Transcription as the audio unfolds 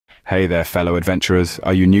Hey there, fellow adventurers.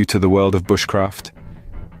 Are you new to the world of bushcraft?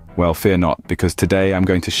 Well, fear not, because today I'm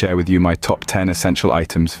going to share with you my top 10 essential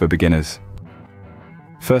items for beginners.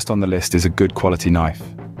 First on the list is a good quality knife.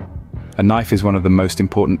 A knife is one of the most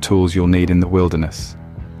important tools you'll need in the wilderness.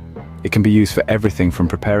 It can be used for everything from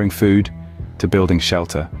preparing food to building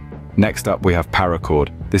shelter. Next up, we have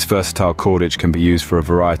paracord. This versatile cordage can be used for a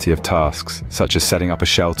variety of tasks, such as setting up a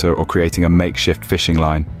shelter or creating a makeshift fishing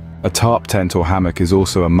line. A tarp tent or hammock is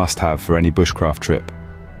also a must-have for any bushcraft trip.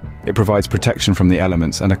 It provides protection from the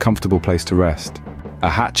elements and a comfortable place to rest. A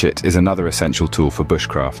hatchet is another essential tool for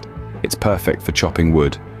bushcraft. It's perfect for chopping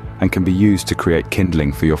wood and can be used to create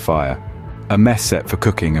kindling for your fire. A mess set for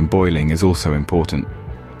cooking and boiling is also important.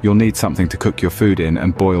 You'll need something to cook your food in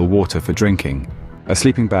and boil water for drinking. A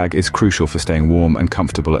sleeping bag is crucial for staying warm and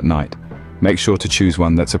comfortable at night. Make sure to choose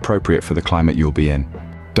one that's appropriate for the climate you'll be in.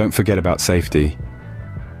 Don't forget about safety.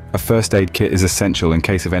 A first aid kit is essential in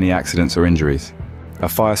case of any accidents or injuries. A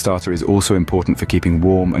fire starter is also important for keeping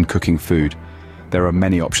warm and cooking food. There are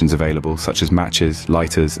many options available, such as matches,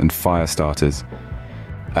 lighters, and fire starters.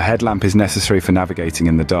 A headlamp is necessary for navigating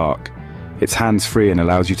in the dark. It's hands-free and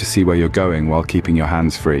allows you to see where you're going while keeping your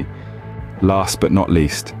hands free. Last but not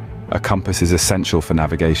least, a compass is essential for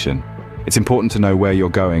navigation. It's important to know where you're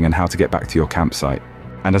going and how to get back to your campsite.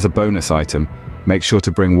 And as a bonus item, make sure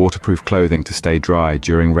to bring waterproof clothing to stay dry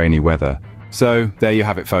during rainy weather. So, there you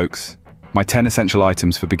have it, folks. My 10 essential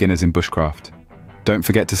items for beginners in bushcraft. Don't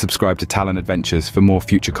forget to subscribe to Talon Adventures for more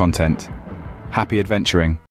future content. Happy adventuring!